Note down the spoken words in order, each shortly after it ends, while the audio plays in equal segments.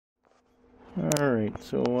Alright,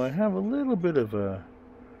 so I have a little bit of a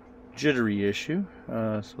jittery issue.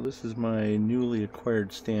 So this is my newly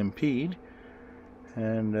acquired Stampede,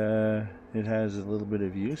 and it has a little bit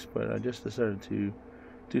of use, but I just decided to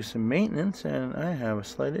do some maintenance and I have a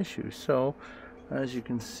slight issue. So as you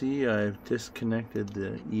can see, I've disconnected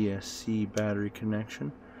the ESC battery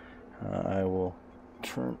connection. I will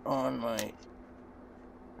turn on my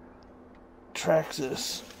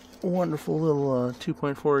Traxxas wonderful little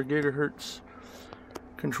 2.4 gigahertz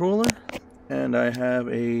controller, and I have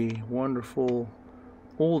a wonderful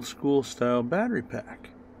old school style battery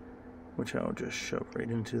pack, which I'll just shove right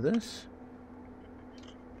into this.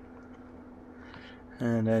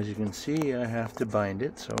 And as you can see, I have to bind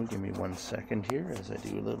it, so give me 1 second here as I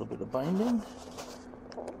do a little bit of binding.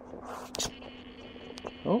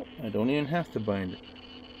 Oh, I don't even have to bind it.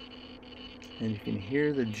 And you can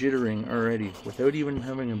hear the jittering already without even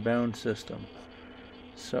having a bound system.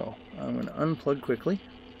 So I'm going to unplug quickly.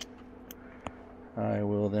 I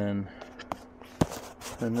will then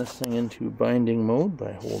turn this thing into binding mode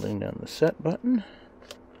by holding down the set button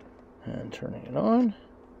and turning it on.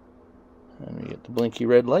 And we get the blinky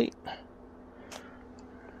red light.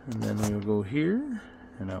 And then we will go here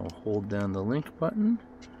and I will hold down the link button.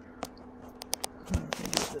 Let me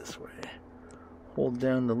do it this way. Hold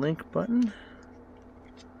down the link button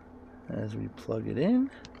as we plug it in,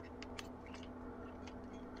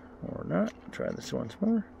 or not. Try this once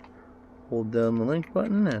more. Hold down the link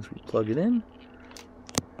button as we plug it in,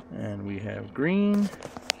 and we have green,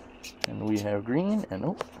 and we have green, and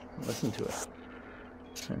oh, listen to it.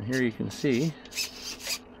 And here you can see,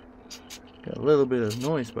 got a little bit of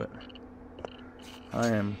noise, but I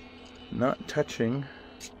am not touching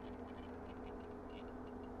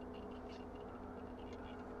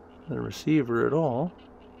the receiver at all.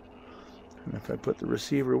 And if I put the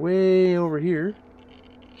receiver way over here,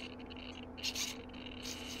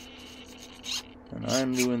 and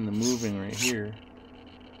I'm doing the moving right here,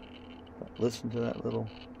 but listen to that little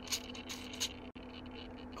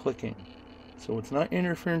clicking. So it's not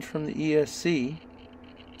interference from the ESC,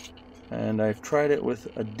 and I've tried it with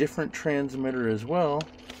a different transmitter as well,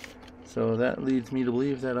 so that leads me to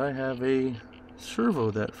believe that I have a servo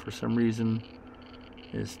that for some reason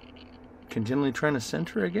is continually trying to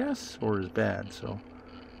center, I guess, or is bad. So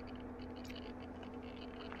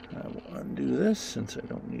I will undo this since I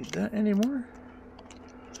don't need that anymore.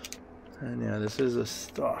 And yeah, this is a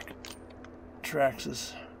stock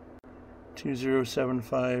Traxxas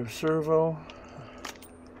 2075 servo.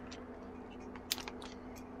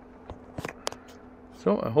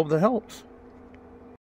 So I hope that helps.